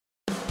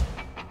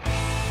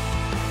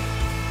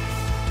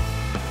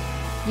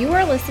You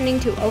are listening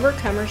to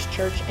Overcomers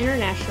Church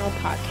International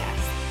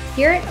podcast.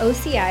 Here at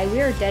OCI,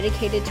 we are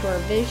dedicated to our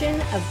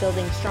vision of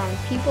building strong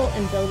people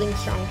and building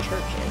strong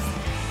churches.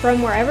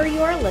 From wherever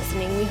you are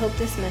listening, we hope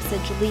this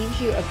message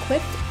leaves you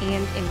equipped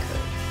and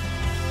encouraged.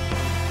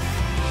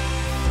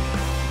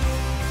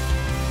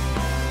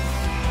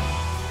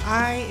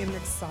 I am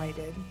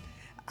excited.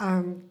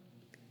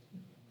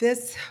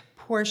 This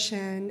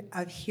portion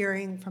of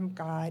hearing from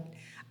God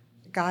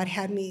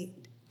had me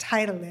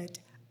title it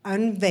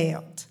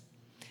Unveiled,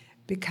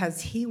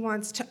 because he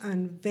wants to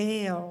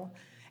unveil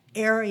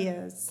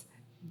areas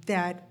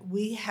that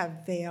we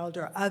have veiled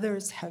or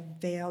others have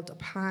veiled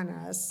upon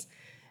us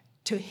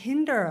to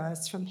hinder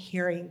us from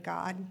hearing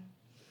God.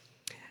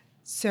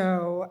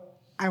 So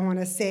I want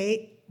to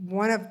say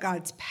one of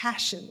God's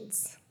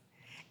passions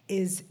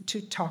is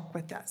to talk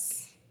with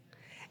us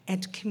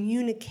and to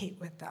communicate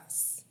with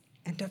us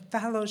and to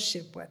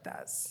fellowship with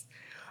us.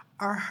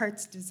 Our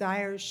heart's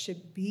desires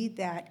should be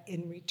that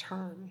in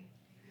return.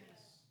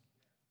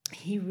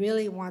 He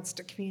really wants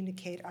to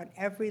communicate on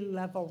every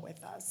level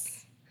with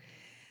us.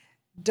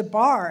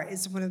 Debar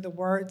is one of the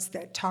words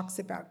that talks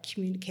about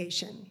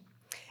communication,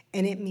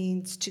 and it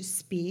means to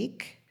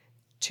speak,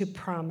 to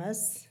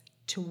promise,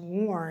 to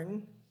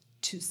warn,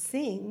 to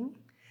sing,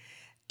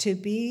 to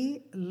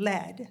be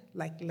led,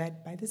 like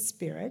led by the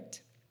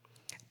Spirit,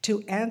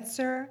 to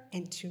answer,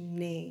 and to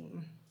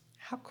name.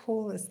 How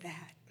cool is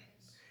that?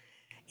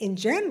 In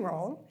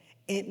general,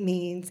 it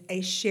means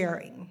a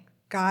sharing.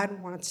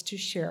 God wants to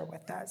share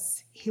with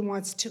us. He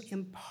wants to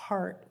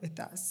impart with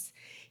us.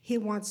 He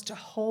wants to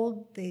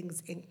hold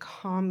things in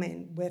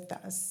common with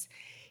us.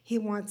 He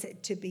wants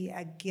it to be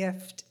a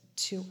gift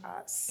to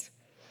us.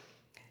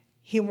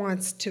 He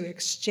wants to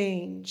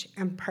exchange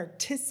and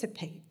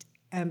participate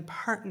in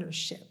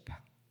partnership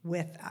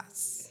with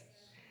us.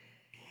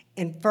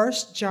 In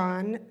 1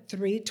 John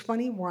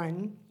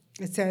 3:21,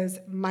 it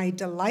says, "My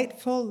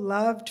delightful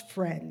loved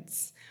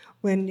friends,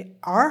 when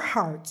our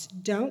hearts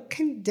don't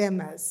condemn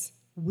us,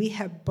 we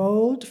have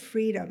bold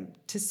freedom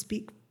to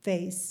speak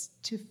face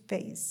to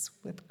face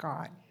with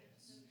God."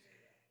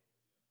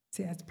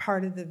 See, that's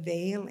part of the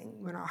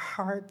veiling. When our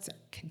hearts are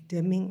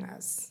condemning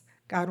us,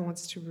 God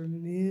wants to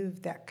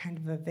remove that kind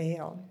of a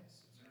veil.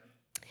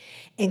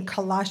 In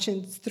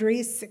Colossians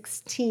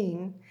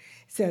 3:16,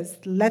 it says,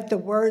 "Let the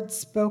word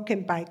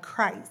spoken by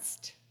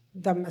Christ,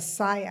 the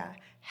Messiah,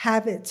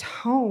 have its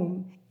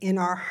home in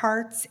our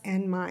hearts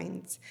and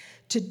minds,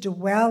 to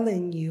dwell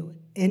in you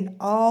in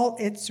all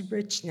its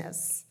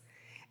richness."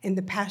 In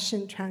the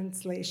Passion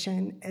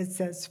Translation, it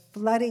says,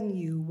 "flooding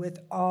you with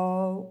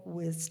all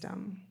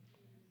wisdom."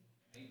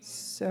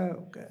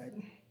 So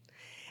good.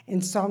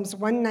 In Psalms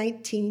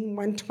 119,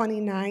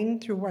 129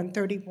 through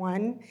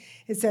 131,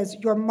 it says,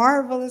 "Your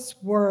marvelous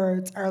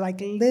words are like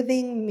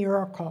living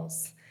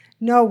miracles.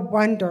 No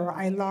wonder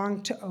I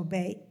long to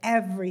obey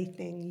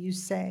everything you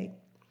say.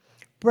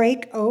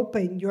 Break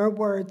open your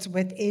words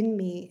within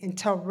me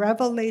until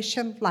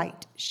revelation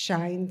light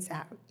shines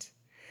out.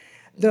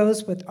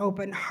 Those with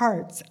open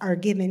hearts are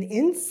given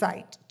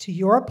insight to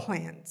your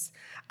plans.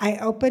 I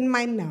open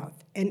my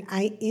mouth and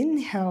I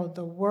inhale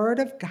the word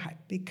of God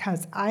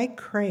because I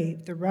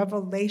crave the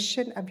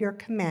revelation of your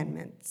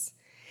commandments."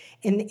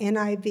 In the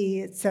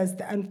NIV, it says,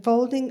 "The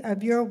unfolding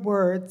of your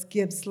words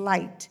gives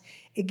light.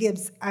 It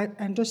gives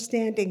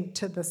understanding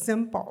to the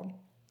simple."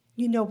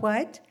 You know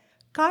what?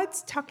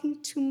 God's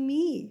talking to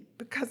me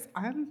because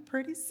I'm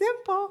pretty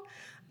simple,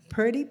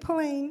 pretty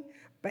plain,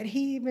 but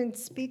he even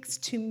speaks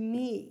to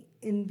me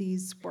in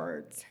these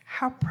words.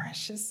 How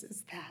precious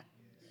is that?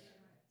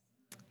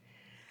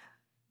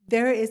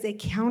 There is a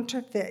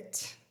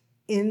counterfeit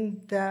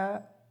in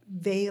the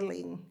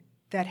veiling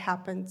that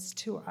happens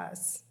to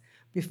us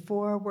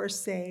before we're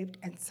saved,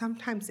 and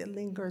sometimes it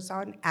lingers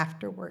on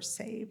after we're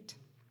saved.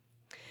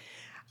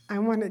 I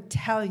want to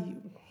tell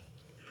you,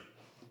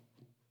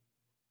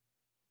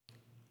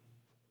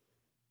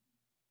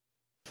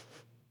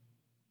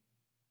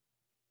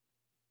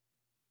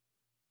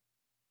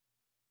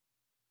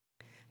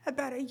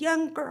 about a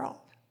young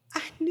girl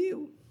I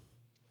knew.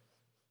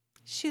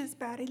 She was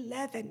about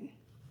 11.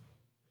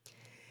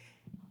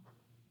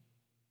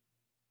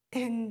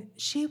 And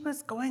she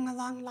was going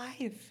along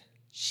life.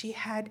 She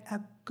had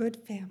a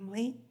good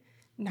family,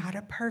 not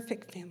a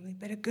perfect family,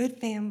 but a good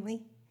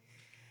family.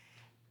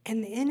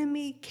 And the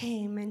enemy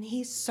came and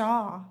he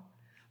saw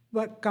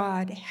what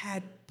God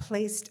had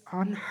placed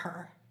on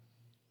her.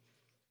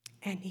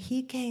 And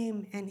he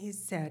came and he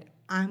said,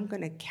 "I'm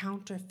going to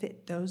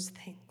counterfeit those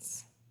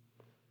things.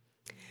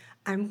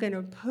 I'm going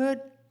to put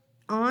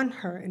on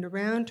her and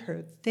around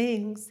her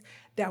things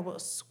that will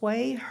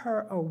sway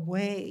her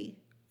away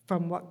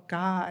from what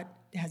God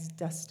has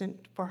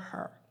destined for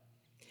her."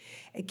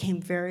 It came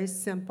very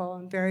simple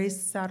and very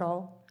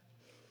subtle.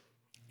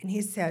 And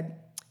he said,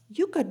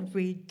 "You could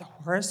read the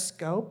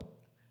horoscope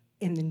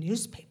in the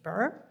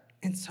newspaper."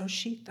 And so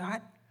she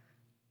thought,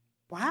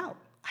 wow,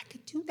 I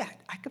could do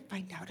that. I could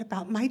find out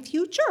about my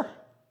future.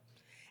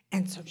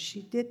 And so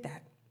she did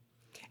that.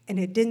 And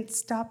it didn't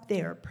stop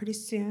there. Pretty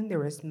soon there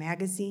was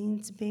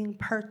magazines being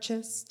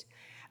purchased.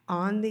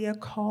 on the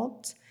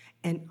occult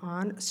and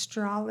on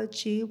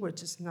astrology,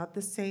 which is not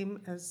the same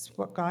as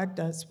what God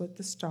does with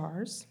the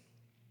stars.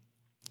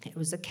 It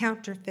was a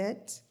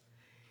counterfeit.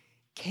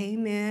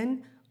 Came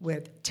in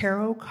with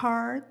tarot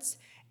cards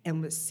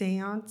and with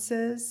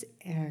seances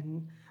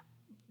and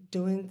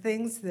doing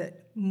things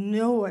that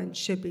no one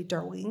should be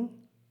doing.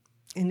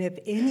 And if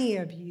any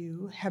of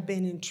you have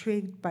been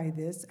intrigued by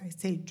this, I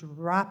say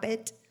drop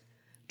it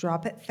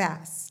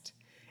fast.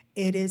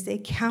 It is a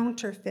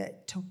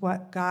counterfeit to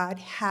what God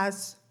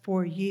has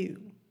for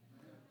you.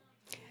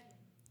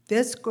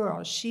 This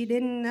girl, she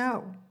didn't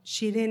know.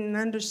 She didn't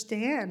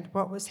understand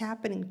what was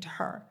happening to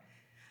her.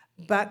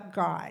 But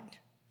God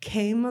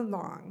came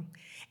along,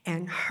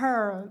 and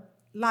her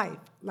life,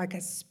 like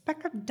a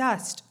speck of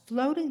dust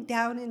floating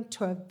down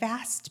into a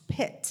vast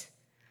pit,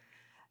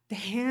 the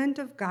hand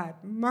of God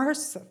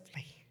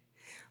mercifully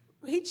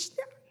reached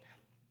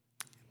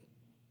down,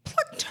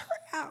 plucked her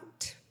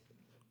out,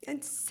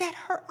 and set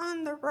her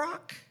on the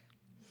rock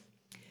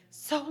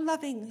so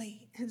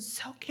lovingly and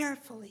so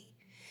carefully.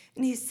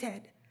 And he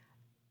said,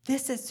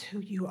 "This is who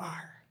you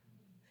are.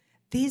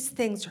 These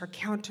things are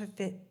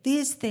counterfeit.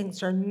 These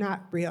things are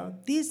not real.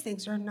 These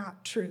things are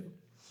not true."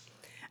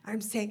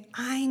 I'm saying,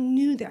 I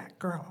knew that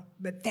girl,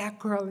 but that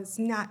girl is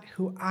not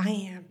who I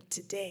am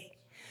today,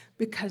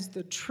 because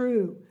the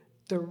true,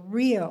 the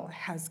real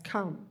has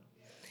come.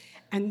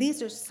 And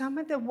these are some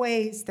of the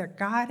ways that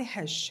God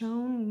has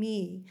shown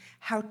me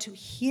how to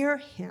hear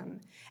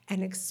him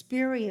and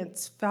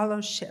experience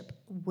fellowship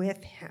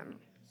with him.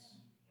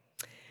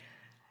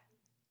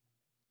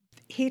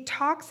 He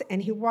talks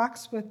and he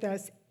walks with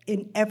us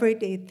in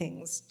everyday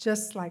things,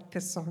 just like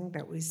the song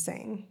that we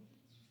sang.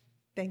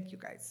 Thank you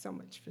guys so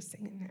much for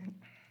singing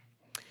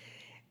that.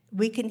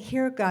 We can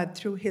hear God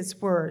through his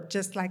word,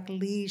 just like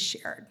Lee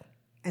shared.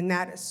 And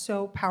that is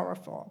so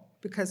powerful,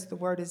 because the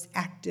word is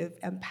active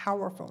and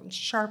powerful and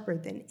sharper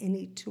than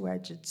any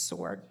two-edged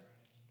sword.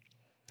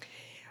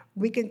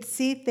 We can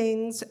see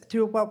things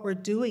through what we're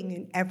doing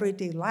in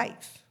everyday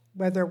life,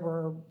 whether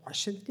we're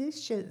washing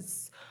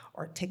dishes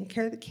or taking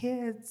care of the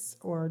kids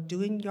or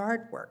doing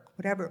yard work,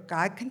 whatever.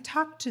 God can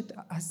talk to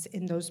us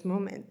in those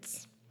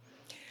moments.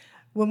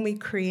 When we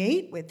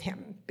create with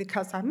him,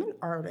 because I'm an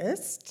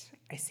artist,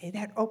 I say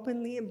that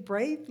openly and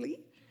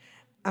bravely.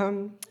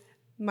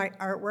 My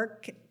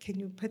artwork, can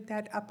you put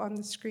that up on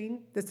the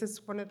screen? This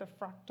is one of the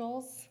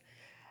fractals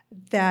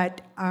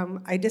that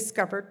I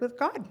discovered with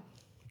God.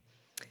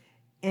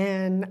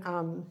 And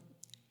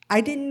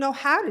I didn't know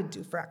how to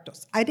do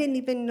fractals. I didn't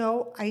even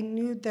know I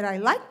knew that I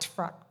liked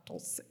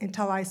fractals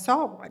until I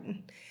saw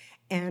one.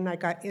 And I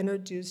got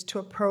introduced to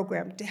a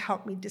program to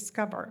help me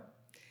discover.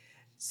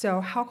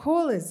 So how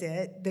cool is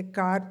it that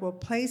God will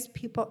place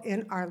people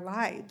in our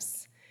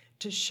lives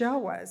to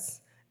show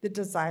us the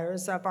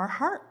desires of our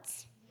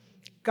hearts?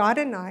 God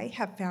and I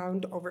have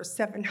found over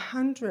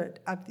 700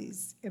 of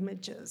these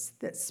images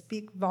that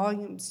speak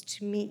volumes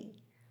to me.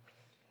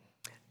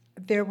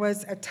 There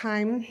was a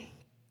time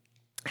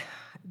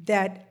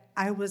that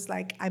I was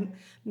like, I'm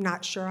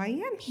not sure I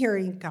am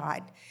hearing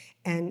God.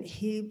 And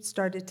he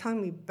started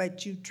telling me,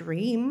 but you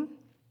dream.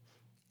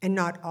 And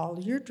not all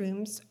your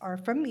dreams are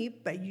from me,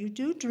 but you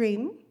do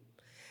dream.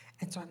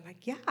 And so I'm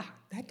like, yeah,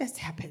 that does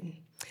happen.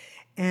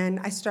 And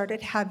I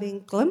started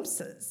having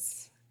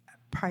glimpses,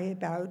 probably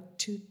about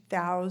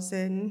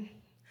 2000.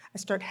 I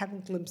started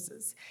having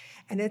glimpses.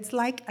 And it's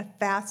like a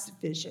fast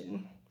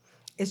vision.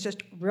 It's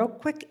just a real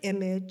quick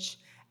image.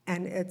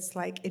 And it's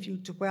like, if you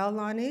dwell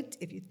on it,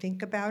 if you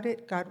think about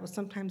it, God will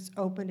sometimes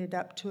open it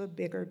up to a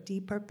bigger,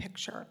 deeper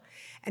picture.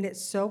 And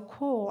it's so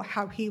cool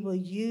how he will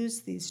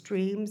use these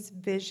dreams,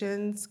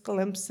 visions,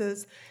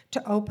 glimpses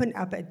to open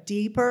up a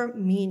deeper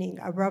meaning,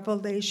 a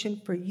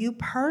revelation for you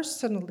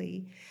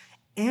personally,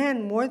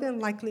 and more than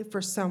likely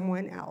for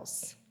someone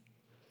else.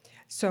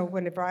 So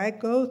whenever I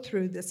go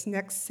through this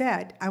next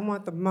set, I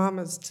want the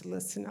mamas to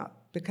listen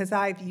up, because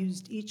I've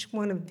used each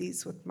one of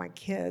these with my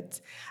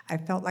kids. I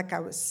felt like I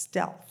was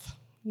stealth,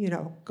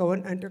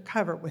 going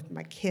undercover with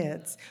my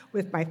kids,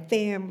 with my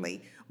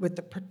family, with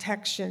the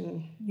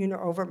protection,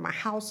 over my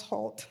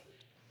household.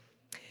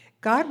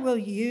 God will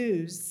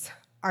use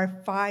our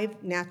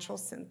 5 natural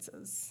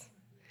senses.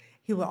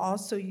 He will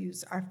also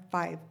use our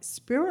 5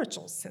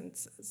 spiritual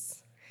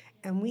senses.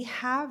 And we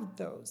have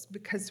those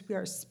because we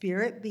are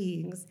spirit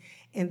beings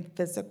in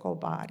physical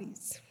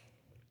bodies.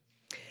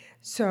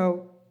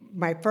 So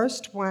my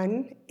first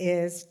one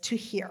is to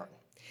hear.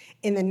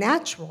 In the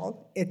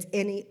natural, it's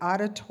any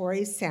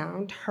auditory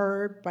sound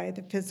heard by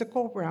the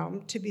physical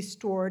realm to be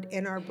stored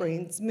in our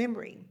brain's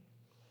memory.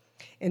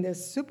 In the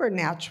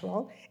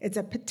supernatural, it's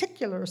a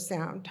particular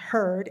sound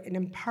heard and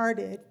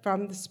imparted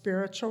from the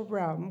spiritual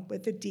realm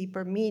with a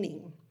deeper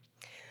meaning.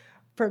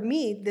 For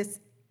me,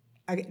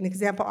 an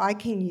example I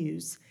can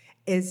use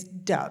is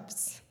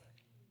doves.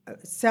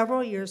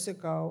 Several years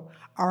ago,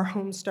 our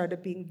home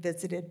started being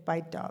visited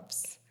by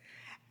doves.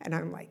 And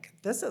I'm like,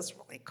 this is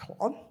really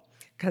cool,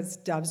 because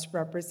doves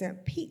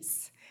represent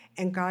peace.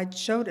 And God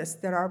showed us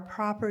that our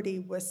property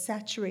was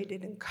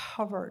saturated and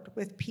covered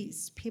with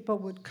peace. People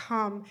would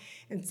come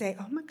and say,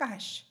 oh my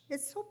gosh,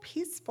 it's so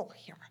peaceful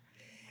here.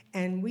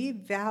 And we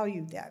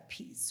value that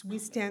peace. We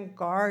stand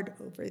guard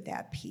over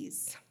that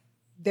peace.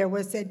 There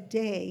was a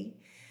day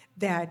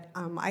that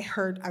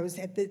I was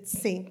at the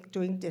sink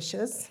doing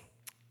dishes,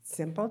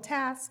 simple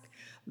task,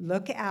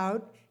 look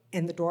out,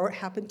 and the door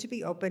happened to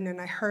be open, and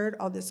I heard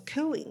all this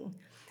cooing.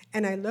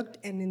 And I looked,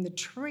 and in the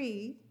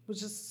tree, which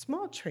is a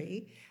small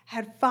tree,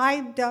 had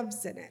 5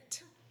 doves in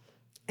it.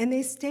 And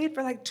they stayed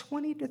for like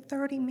 20 to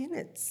 30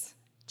 minutes,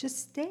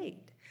 just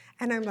stayed.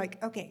 And I'm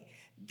like, okay,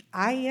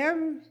 I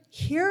am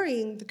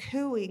hearing the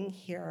cooing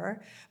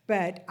here,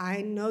 but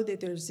I know that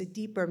there's a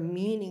deeper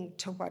meaning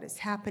to what is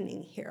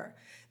happening here.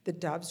 The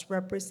doves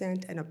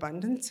represent an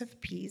abundance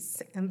of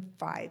peace, and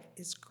 5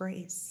 is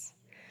grace.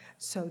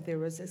 So there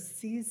was a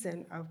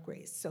season of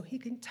grace. So he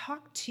can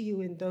talk to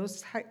you in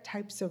those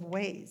types of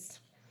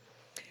ways.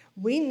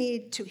 We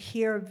need to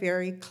hear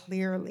very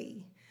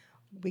clearly.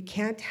 We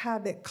can't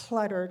have it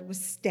cluttered with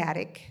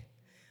static,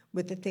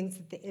 with the things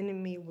that the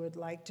enemy would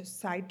like to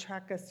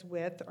sidetrack us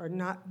with, or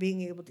not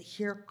being able to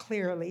hear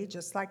clearly,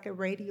 just like a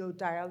radio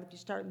dial. If you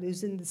start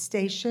losing the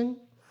station,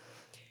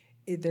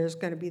 there's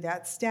going to be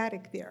that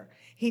static there.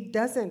 He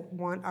doesn't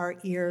want our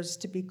ears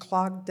to be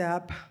clogged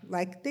up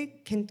like they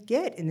can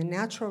get in the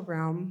natural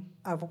realm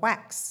of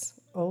wax.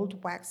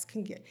 Old wax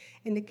can get,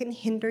 and it can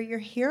hinder your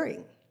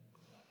hearing.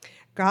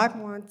 God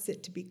wants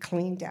it to be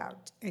cleaned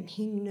out, and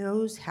he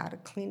knows how to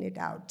clean it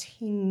out.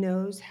 He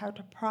knows how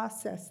to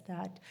process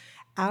that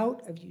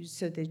out of you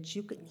so that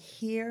you can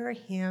hear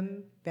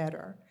him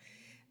better.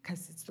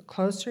 Because it's the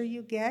closer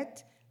you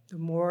get, the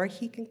more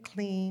he can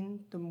clean,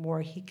 the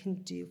more he can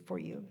do for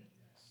you.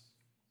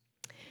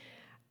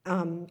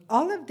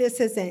 All of this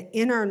is an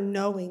inner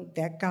knowing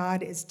that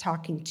God is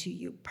talking to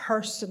you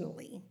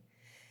personally.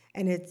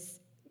 And it's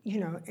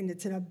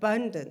an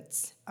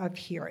abundance of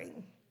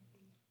hearing.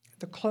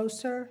 The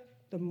closer,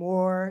 the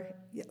more,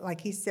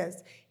 like he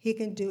says, he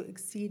can do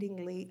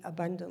exceedingly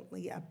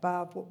abundantly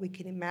above what we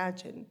can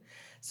imagine.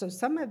 So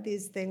some of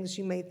these things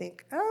you may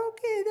think, oh,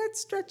 okay,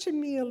 that's stretching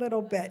me a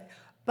little bit.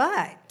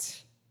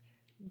 But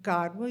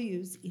God will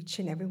use each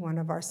and every one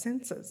of our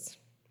senses.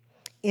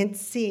 In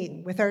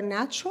seeing, with our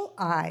natural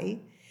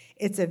eye,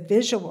 it's a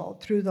visual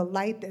through the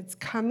light that's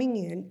coming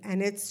in,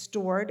 and it's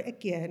stored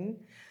again,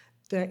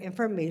 the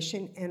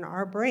information in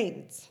our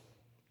brains.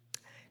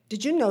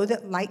 Did you know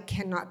that light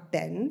cannot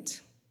bend?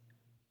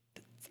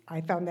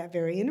 I found that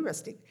very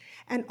interesting.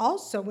 And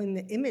also, when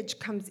the image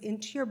comes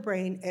into your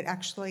brain, it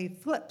actually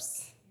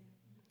flips.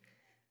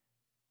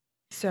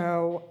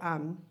 So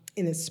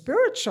in the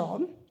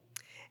spiritual,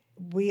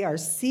 we are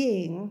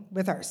seeing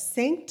with our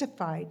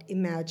sanctified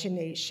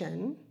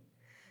imagination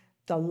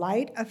the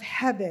light of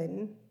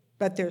heaven,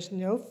 but there's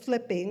no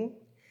flipping,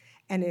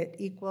 and it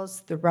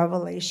equals the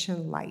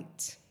revelation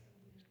light.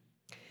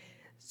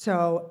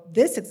 So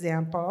this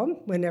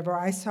example, whenever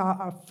I saw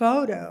a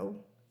photo,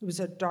 it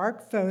was a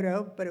dark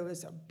photo, but it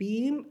was a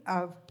beam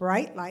of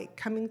bright light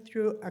coming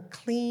through a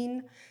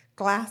clean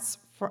glass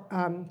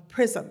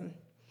prism.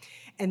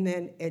 And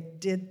then it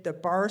did the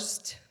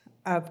burst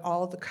of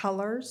all the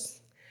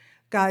colors.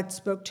 God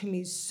spoke to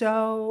me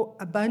so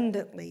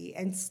abundantly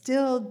and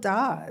still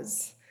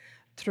does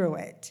through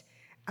it.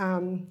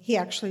 He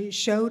actually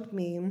showed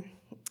me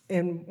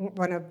in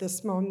one of the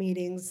small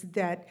meetings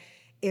that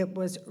it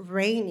was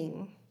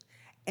raining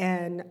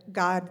and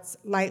God's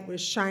light was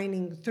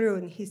shining through,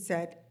 and he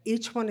said,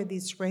 each one of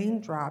these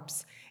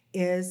raindrops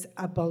is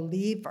a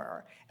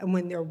believer, and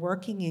when they're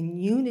working in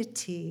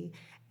unity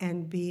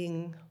and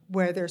being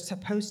where they're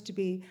supposed to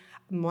be,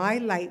 my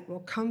light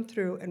will come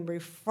through and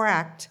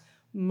refract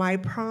my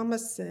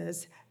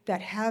promises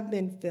that have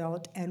been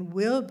filled and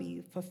will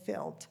be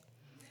fulfilled.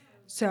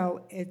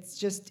 So it's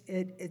just,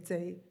 it's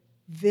a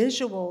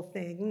visual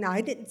thing. Now,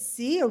 I didn't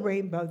see a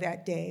rainbow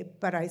that day,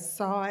 but I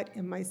saw it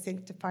in my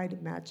sanctified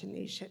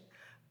imagination.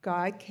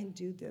 God can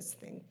do this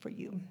thing for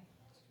you.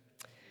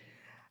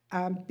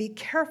 Be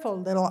careful,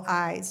 little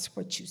eyes,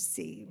 what you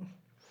see.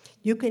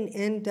 You can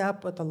end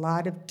up with a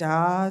lot of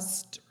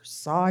dust or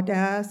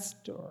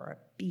sawdust or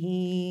a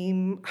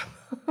beam,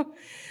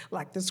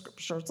 like the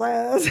scripture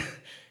says.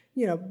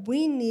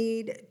 We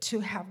need to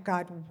have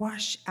God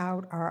wash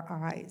out our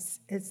eyes.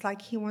 It's like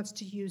he wants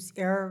to use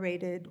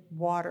aerated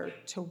water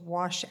to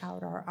wash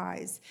out our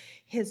eyes,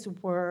 his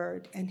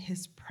word and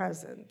his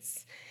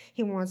presence.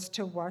 He wants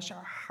to wash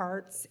our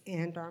hearts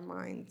and our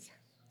minds.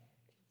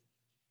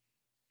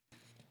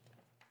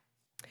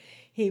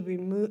 He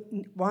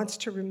wants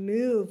to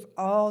remove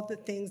all the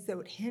things that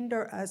would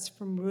hinder us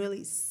from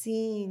really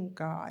seeing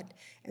God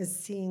and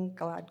seeing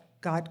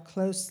God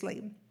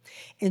closely.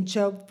 In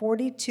Job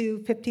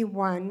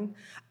 42:51,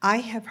 I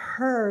have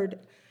heard,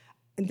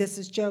 and this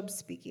is Job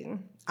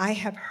speaking, I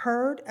have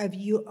heard of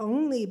you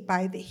only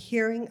by the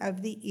hearing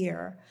of the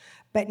ear,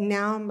 but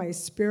now my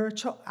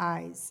spiritual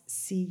eyes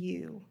see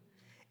you.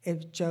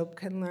 If Job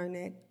can learn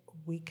it,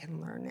 we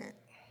can learn it.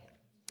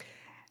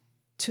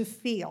 To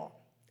feel.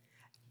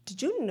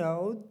 Did you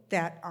know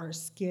that our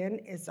skin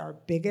is our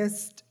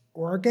biggest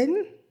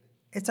organ?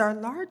 It's our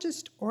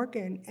largest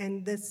organ,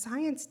 and the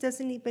science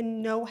doesn't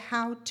even know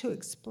how to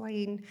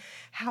explain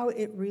how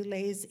it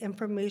relays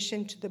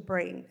information to the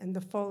brain and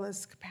the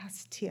fullest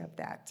capacity of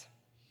that.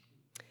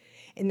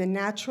 In the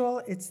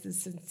natural, it's the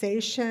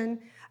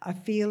sensation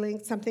of feeling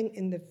something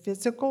in the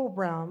physical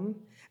realm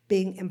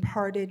being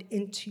imparted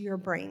into your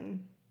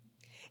brain.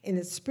 In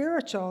the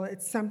spiritual,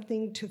 it's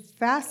something to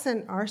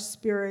fasten our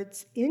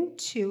spirits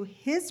into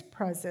His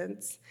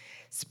presence,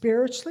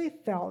 spiritually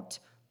felt,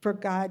 for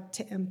God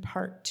to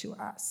impart to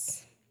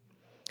us.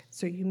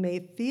 So you may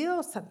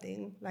feel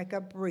something like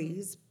a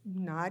breeze,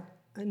 not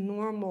a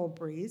normal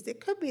breeze. It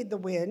could be the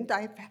wind,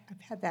 I've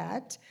had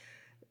that,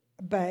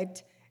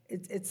 but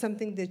it's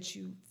something that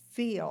you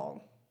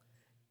feel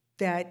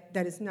that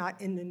is not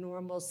in the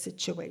normal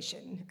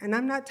situation. And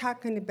I'm not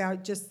talking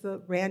about just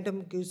the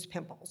random goose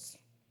pimples.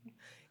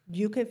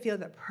 You can feel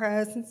the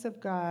presence of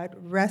God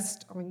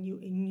rest on you,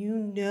 and you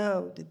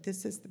know that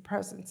this is the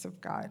presence of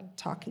God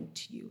talking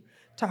to you,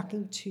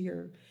 talking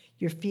to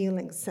your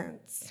feeling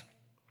sense.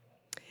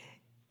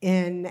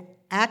 In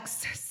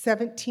Acts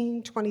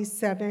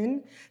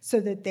 17:27,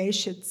 so that they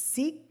should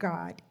seek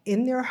God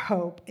in their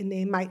hope, and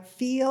they might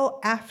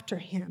feel after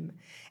Him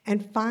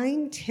and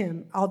find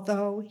Him,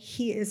 although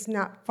He is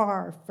not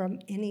far from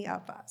any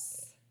of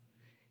us.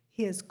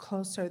 He is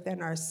closer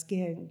than our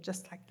skin,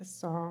 just like the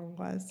song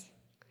was.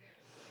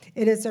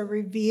 It is a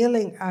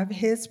revealing of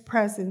His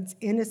presence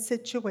in a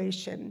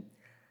situation.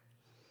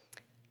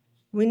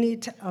 We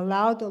need to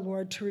allow the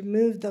Lord to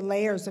remove the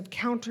layers of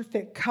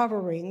counterfeit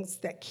coverings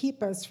that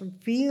keep us from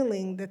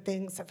feeling the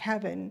things of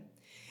heaven.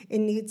 It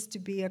needs to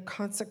be a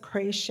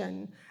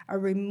consecration, a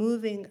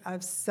removing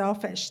of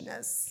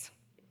selfishness,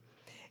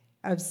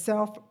 of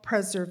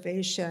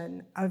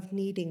self-preservation, of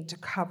needing to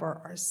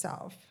cover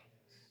ourselves.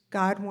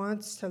 God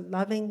wants to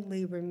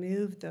lovingly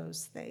remove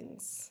those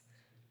things.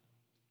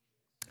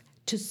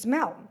 To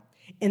smell.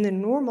 In the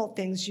normal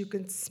things, you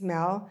can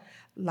smell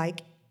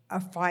like a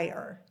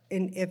fire.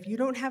 And if you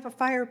don't have a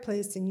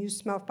fireplace and you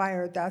smell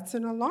fire, that's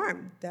an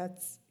alarm.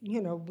 That's,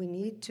 we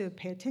need to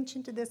pay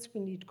attention to this.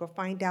 We need to go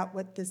find out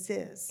what this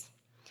is.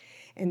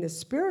 In the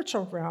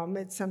spiritual realm,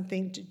 it's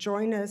something to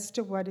join us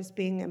to what is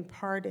being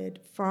imparted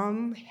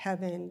from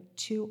heaven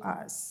to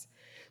us.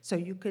 So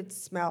you could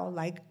smell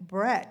like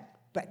bread,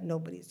 but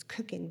nobody's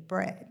cooking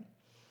bread.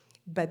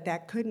 But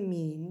that could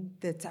mean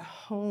that's a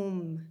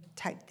home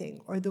type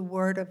thing, or the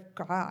word of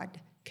God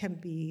can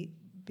be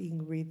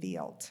being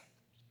revealed.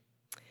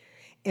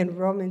 In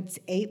Romans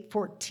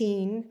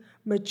 8:14,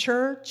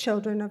 mature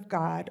children of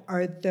God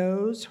are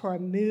those who are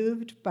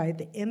moved by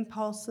the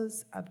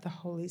impulses of the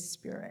Holy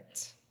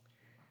Spirit.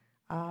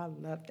 I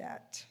love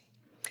that.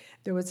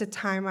 There was a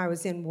time I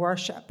was in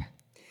worship,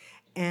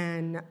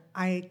 and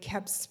I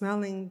kept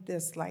smelling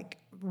this like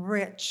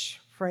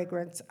rich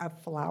fragrance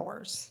of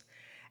flowers.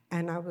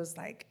 And I was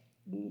like,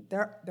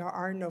 there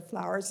are no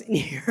flowers in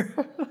here,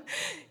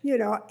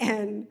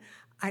 and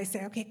I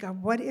said, okay,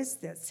 God, what is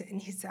this?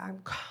 And He said, I'm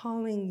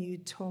calling you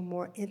to a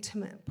more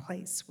intimate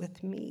place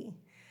with me.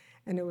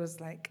 And it was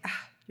like,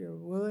 you're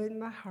wooing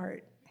my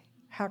heart.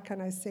 How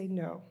can I say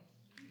no?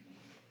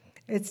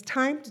 It's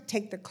time to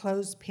take the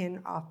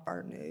clothespin off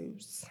our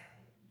nose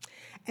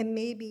and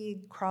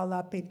maybe crawl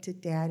up into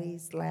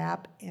Daddy's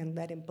lap and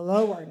let Him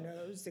blow our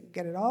nose and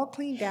get it all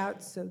cleaned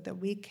out so that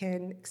we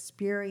can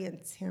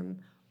experience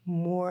Him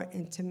more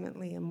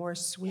intimately and more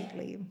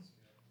sweetly.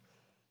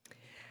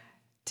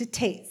 To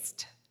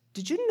taste.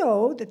 Did you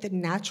know that the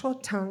natural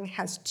tongue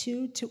has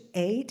 2,000 to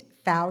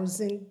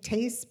 8,000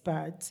 taste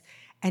buds,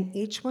 and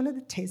each one of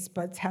the taste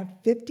buds have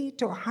 50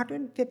 to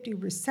 150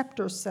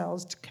 receptor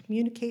cells to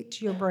communicate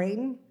to your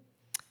brain?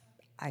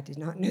 I did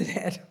not know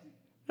that.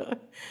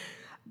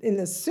 In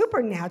the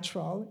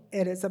supernatural,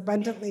 it is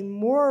abundantly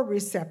more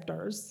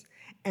receptors,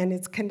 and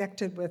it's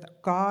connected with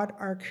God,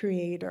 our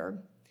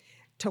Creator,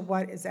 to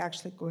what is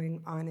actually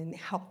going on in the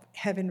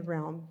heaven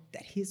realm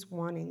that He's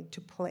wanting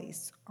to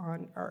place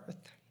on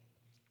earth.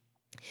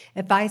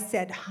 If I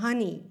said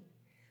honey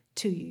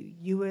to you,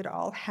 you would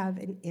all have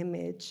an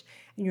image,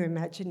 and your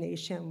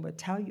imagination would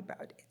tell you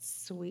about it.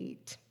 It's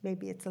sweet.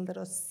 Maybe it's a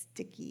little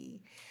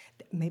sticky.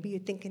 Maybe you're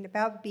thinking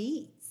about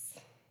bees.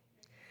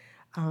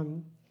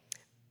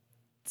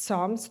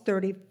 Psalms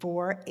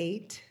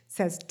 34:8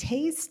 says,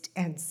 taste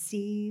and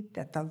see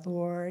that the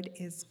Lord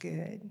is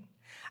good.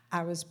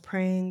 I was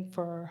praying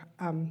for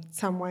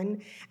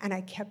someone, and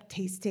I kept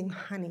tasting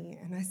honey.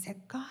 And I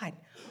said, God,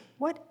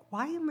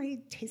 why am I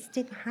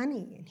tasting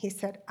honey? And He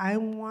said, I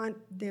want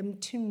them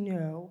to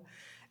know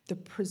the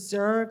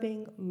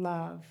preserving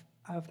love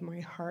of my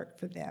heart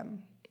for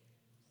them.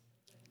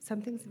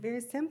 Something's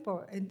very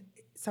simple. And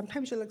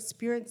sometimes you'll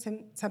experience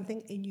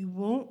something and you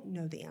won't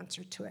know the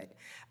answer to it.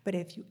 But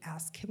if you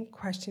ask Him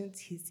questions,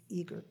 He's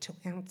eager to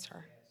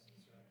answer.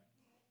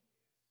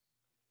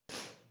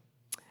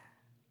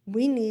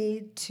 We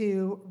need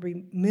to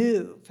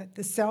remove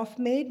the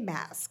self-made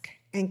mask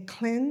and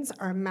cleanse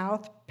our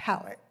mouth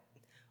palate.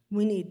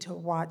 We need to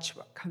watch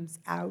what comes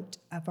out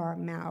of our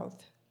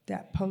mouth.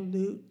 that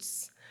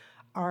pollutes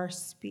our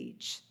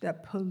speech,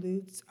 that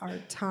pollutes our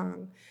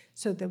tongue,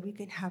 so that we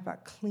can have a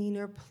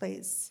cleaner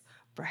place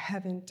for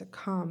heaven to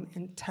come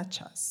and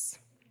touch us.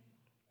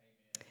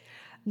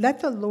 Let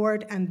the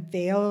Lord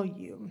unveil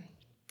you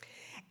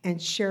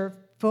and share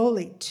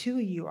fully to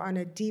you on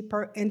a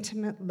deeper,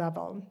 intimate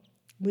level.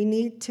 We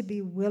need to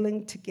be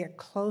willing to get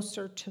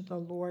closer to the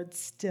Lord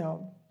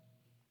still.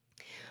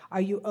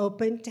 Are you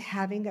open to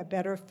having a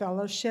better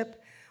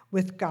fellowship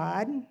with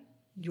God,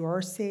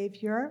 your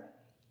Savior?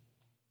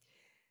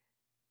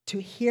 To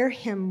hear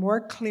him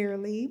more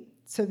clearly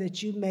so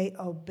that you may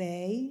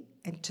obey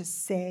and to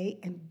say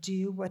and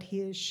do what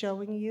he is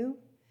showing you?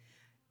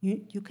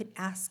 You can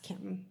ask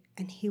him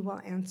and he will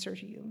answer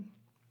you.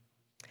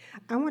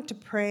 I want to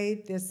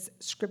pray this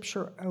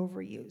scripture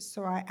over you,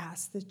 so I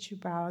ask that you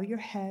bow your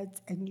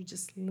heads and you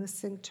just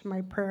listen to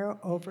my prayer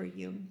over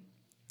you.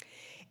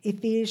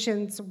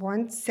 Ephesians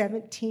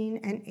 1:17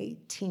 and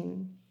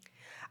 18.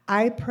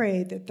 I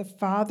pray that the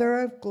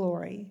Father of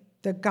glory,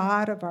 the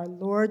God of our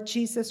Lord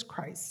Jesus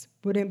Christ,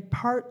 would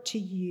impart to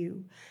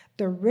you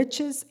the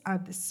riches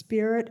of the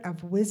spirit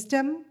of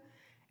wisdom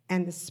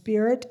and the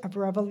spirit of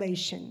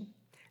revelation,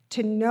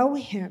 to know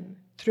him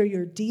through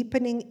your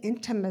deepening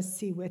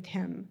intimacy with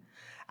him.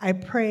 I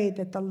pray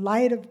that the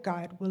light of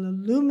God will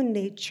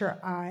illuminate your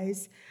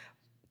eyes,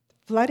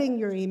 flooding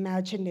your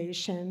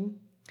imagination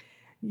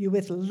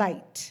with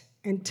light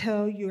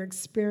until you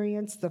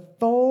experience the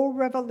full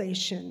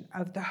revelation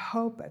of the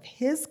hope of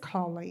his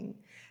calling,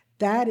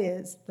 that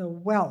is, the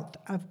wealth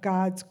of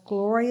God's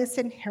glorious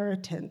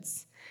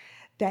inheritance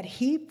that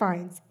he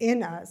finds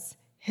in us,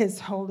 his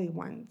holy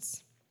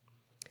ones.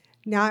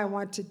 Now I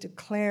want to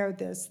declare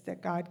this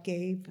that God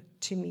gave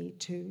to me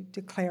to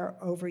declare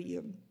over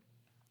you.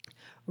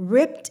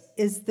 Ripped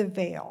is the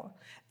veil.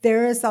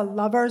 There is a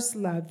lover's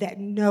love that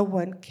no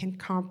one can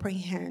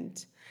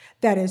comprehend,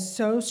 that is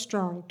so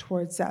strong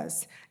towards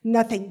us,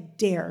 nothing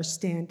dare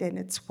stand in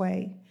its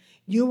way.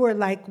 You were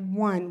like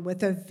one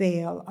with a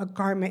veil, a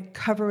garment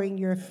covering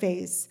your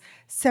face,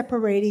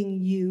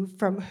 separating you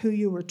from who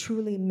you were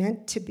truly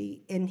meant to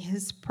be in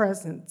his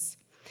presence.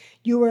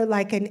 You were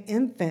like an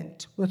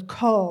infant with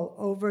kohl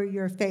over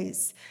your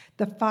face,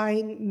 the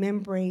fine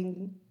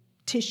membrane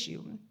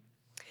tissue.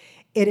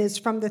 It is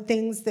from the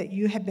things that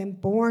you have been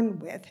born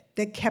with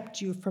that kept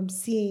you from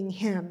seeing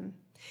him.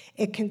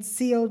 It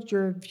concealed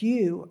your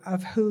view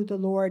of who the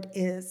Lord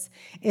is.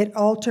 It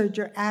altered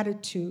your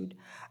attitude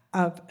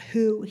of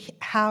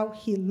how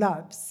he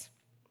loves.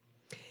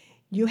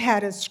 You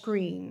had a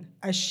screen,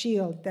 a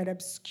shield that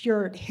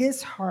obscured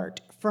his heart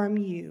from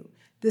you.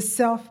 The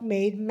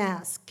self-made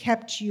mask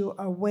kept you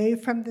away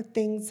from the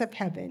things of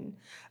heaven.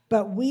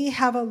 But we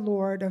have a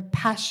Lord of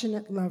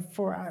passionate love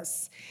for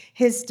us.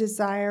 His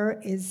desire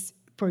is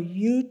for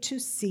you to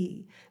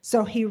see.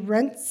 So he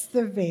rents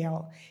the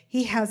veil.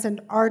 He has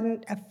an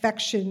ardent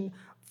affection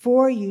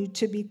for you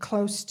to be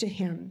close to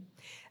him.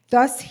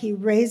 Thus he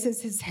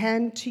raises his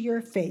hand to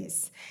your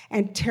face,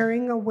 and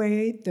tearing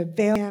away the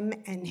veil from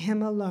him and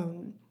him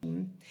alone,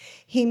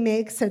 he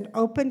makes an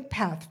open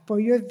path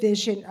for your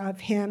vision of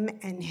him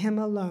and him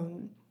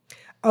alone.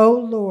 O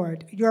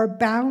Lord, your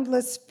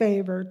boundless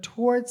favor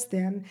towards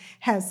them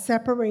has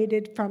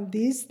separated from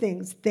these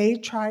things they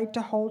tried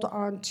to hold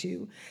on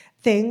to,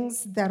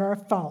 things that are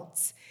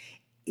false,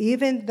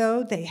 even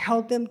though they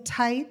held them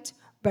tight,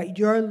 but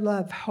your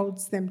love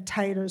holds them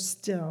tighter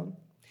still.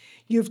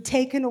 You've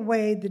taken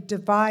away the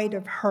divide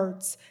of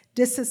hurts,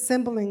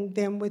 disassembling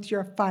them with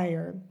your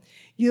fire.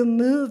 You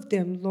moved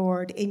them,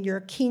 Lord, in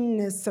your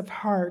keenness of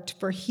heart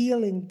for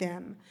healing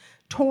them.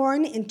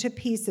 Torn into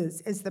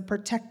pieces is the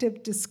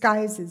protective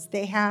disguises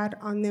they had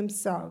on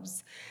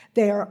themselves.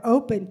 They are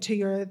open to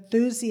your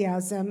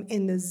enthusiasm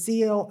in the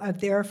zeal of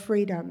their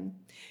freedom.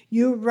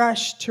 You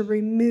rush to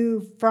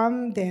remove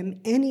from them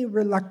any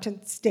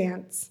reluctant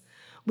stance.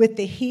 With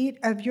the heat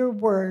of your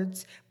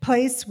words,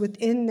 place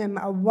within them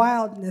a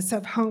wildness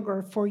of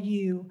hunger for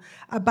you,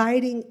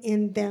 abiding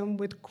in them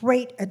with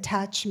great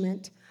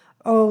attachment.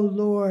 O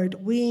Lord,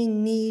 we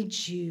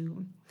need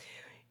you.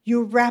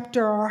 You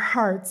rapture our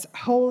hearts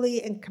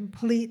wholly and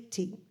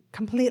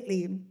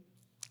completely.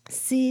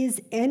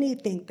 Seize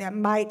anything that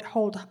might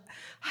hold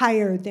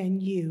higher than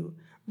you.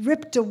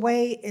 Ripped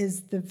away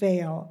is the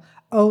veil.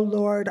 O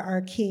Lord,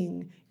 our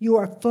King, you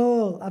are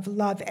full of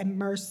love and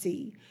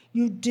mercy.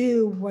 You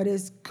do what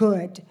is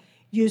good.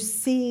 You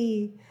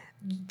see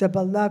the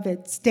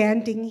beloved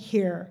standing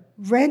here.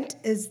 Rent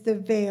is the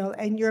veil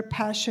and your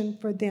passion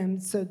for them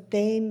so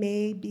they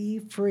may be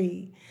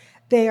free.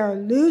 They are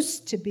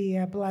loosed to be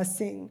a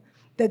blessing,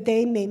 that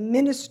they may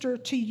minister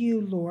to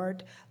you,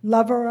 Lord,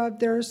 lover of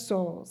their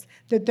souls,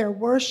 that their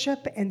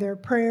worship and their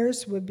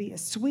prayers would be a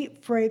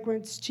sweet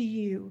fragrance to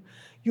you.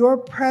 Your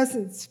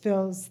presence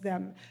fills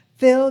them.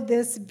 Fill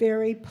this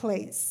very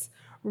place.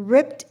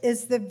 Ripped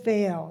is the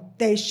veil.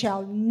 They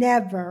shall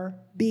never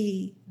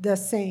be the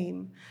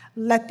same.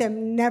 Let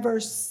them never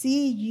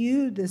see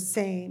you the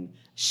same,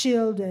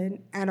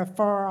 shielded and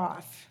afar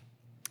off.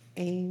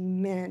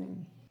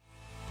 Amen.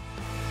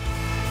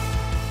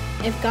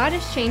 If God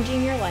is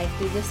changing your life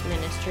through this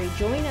ministry,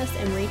 join us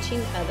in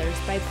reaching others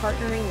by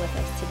partnering with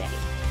us today.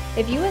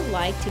 If you would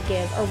like to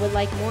give or would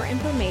like more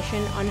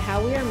information on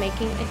how we are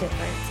making a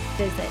difference,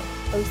 visit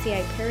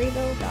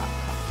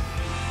ociperryville.com.